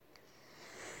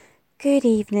Good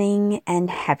evening and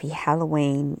happy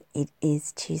Halloween. It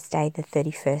is Tuesday the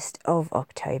 31st of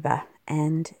October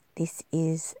and this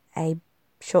is a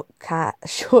short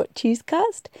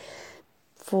Tuescast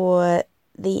for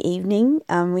the evening.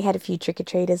 We had a few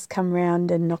trick-or-treaters come round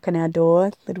and knock on our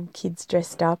door, little kids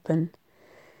dressed up, and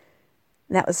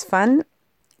that was fun.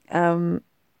 And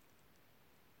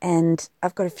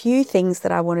I've got a few things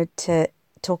that I wanted to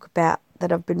talk about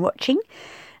that I've been watching.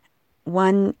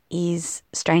 One is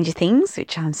Stranger Things,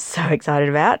 which I'm so excited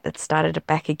about. It started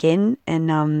back again,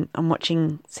 and I'm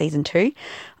watching season 2.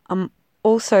 I'm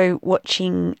also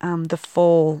watching The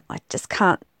Fall. I just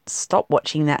can't stop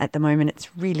watching that at the moment.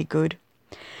 It's really good.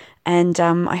 And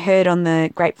I heard on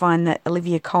the grapevine that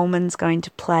Olivia Colman's going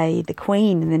to play the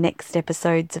Queen in the next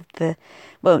episodes of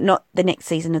not the next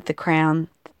season of The Crown,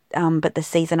 but the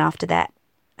season after that,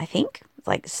 I think.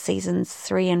 Like seasons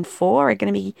 3 and 4 are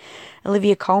going to be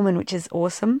Olivia Colman, which is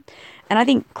awesome. And I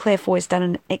think Claire Foy's done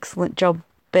an excellent job.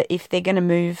 But if they're going to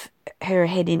move her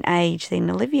ahead in age, then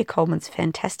Olivia Colman's a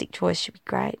fantastic choice. Should be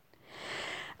great.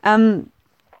 I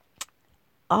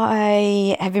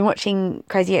have been watching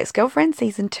Crazy Ex-Girlfriend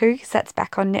season 2 because that's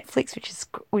back on Netflix,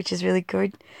 which is really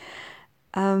good.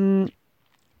 And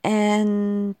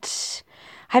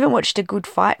I haven't watched A Good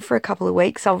Fight for a couple of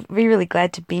weeks. I'll be really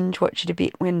glad to binge watch it a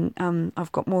bit when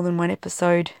I've got more than one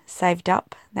episode saved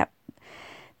up. That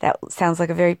sounds like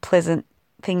a very pleasant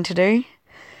thing to do.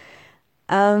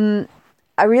 I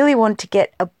really want to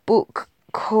get a book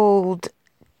called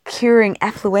Curing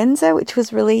Affluenza, which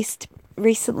was released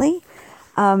recently.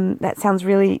 That sounds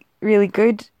really, really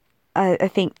good. I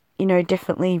think,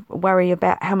 definitely worry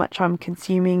about how much I'm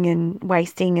consuming and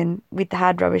wasting, and with the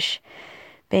hard rubbish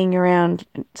being around,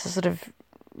 it sort of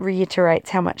reiterates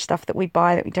how much stuff that we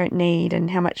buy that we don't need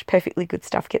and how much perfectly good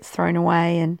stuff gets thrown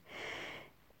away, and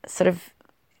sort of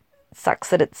sucks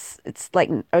that it's like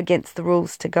against the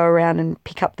rules to go around and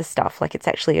pick up the stuff. Like it's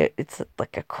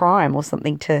like a crime or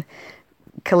something to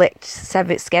collect,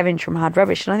 scavenge from hard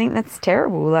rubbish, and I think that's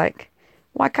terrible. Like,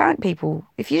 why can't people,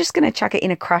 if you're just going to chuck it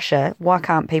in a crusher, why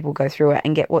can't people go through it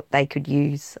and get what they could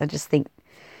use? I just think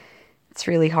it's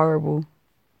really horrible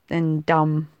and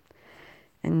dumb,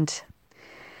 and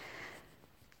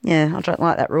yeah, I don't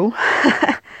like that rule.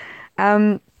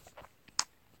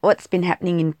 What's been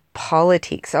happening in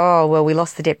politics? Oh, well, we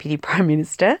lost the Deputy Prime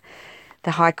Minister.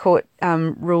 The High Court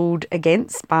ruled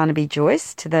against Barnaby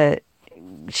Joyce, to the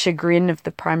chagrin of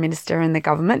the Prime Minister and the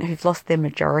government, who've lost their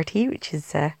majority, which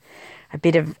is a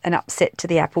bit of an upset to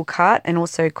the apple cart, and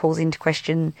also calls into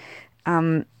question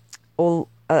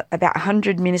about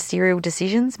 100 ministerial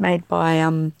decisions made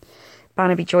by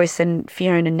Barnaby Joyce and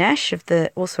Fiona Nash of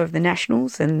the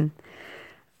Nationals. And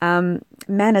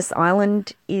Manus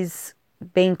Island is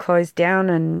being closed down,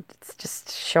 and it's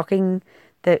just shocking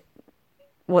that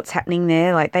what's happening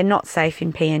there. Like, they're not safe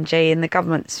in PNG, and the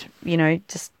government's,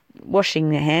 just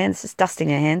washing their hands, just dusting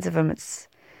their hands of them. It's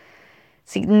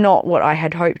not what I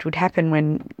had hoped would happen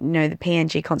when, the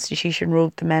PNG Constitution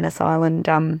ruled the Manus Island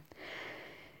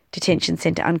detention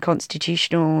centre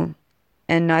unconstitutional.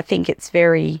 And I think it's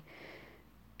very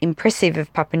impressive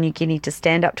of Papua New Guinea to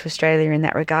stand up to Australia in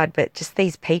that regard, but just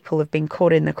these people have been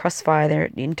caught in the crossfire. They're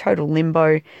in total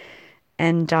limbo,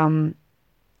 and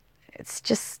it's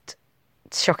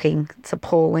shocking. It's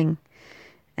appalling,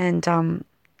 and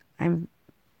I'm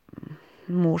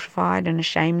mortified and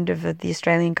ashamed of the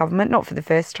Australian government. Not for the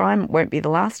first time, it won't be the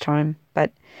last time,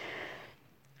 but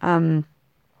also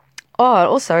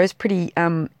I was pretty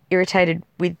irritated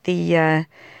with the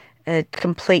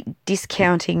complete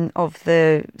discounting of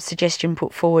the suggestion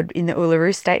put forward in the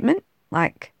Uluru Statement.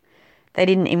 Like, they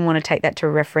didn't even want to take that to a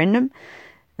referendum,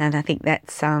 and I think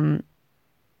that's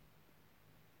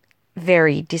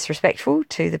very disrespectful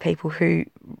to the people who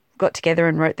got together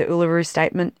and wrote the Uluru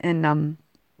Statement and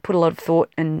put a lot of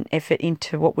thought and effort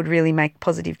into what would really make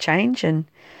positive change. And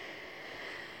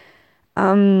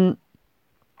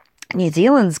New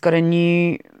Zealand's got a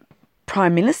new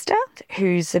Prime Minister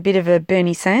who's a bit of a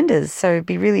Bernie Sanders, so it'd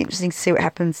be really interesting to see what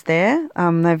happens there.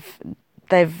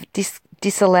 They've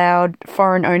disallowed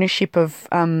foreign ownership of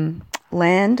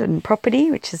land and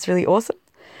property, which is really awesome.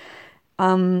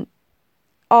 That's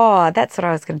what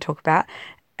I was going to talk about.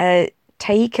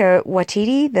 Taika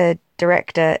Waititi, the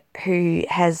director who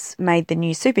has made the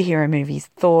new superhero movies,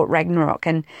 Thor Ragnarok,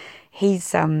 and he's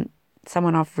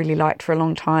someone I've really liked for a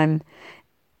long time.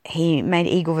 He made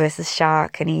Eagle versus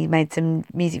Shark, and he made some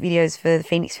music videos for the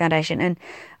Phoenix Foundation. And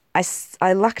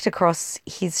I lucked across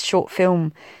his short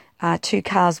film, Two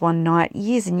Cars One Night,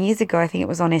 years and years ago. I think it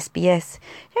was on SBS.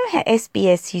 You know how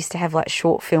SBS used to have like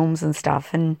short films and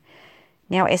stuff, and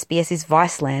now SBS is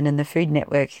Viceland and the Food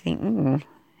Network. You think,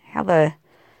 how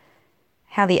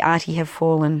the arty have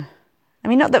fallen. I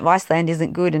mean, not that Viceland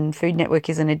isn't good and Food Network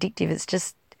isn't addictive. It's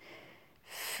just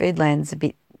Foodland's a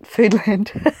bit Foodland.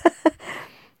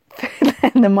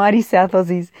 Foodland, the mighty South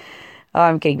Aussies. Oh,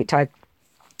 I'm getting a bit tired.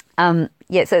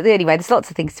 Yeah, so anyway, there's lots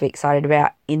of things to be excited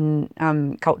about in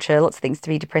culture, lots of things to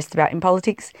be depressed about in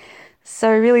politics.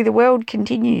 So really the world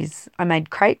continues. I made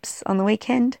crepes on the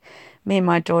weekend. Me and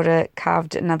my daughter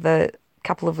carved another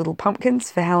couple of little pumpkins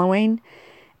for Halloween.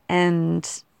 And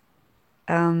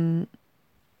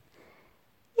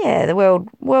yeah, the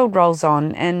world rolls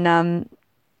on. And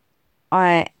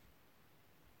I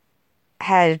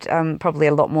had probably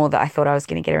a lot more that I thought I was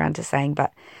going to get around to saying,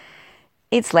 but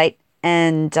it's late,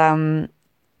 and I'm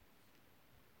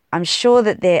sure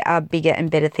that there are bigger and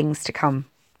better things to come.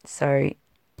 So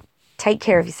take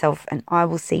care of yourself, and I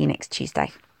will see you next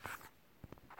Tuesday.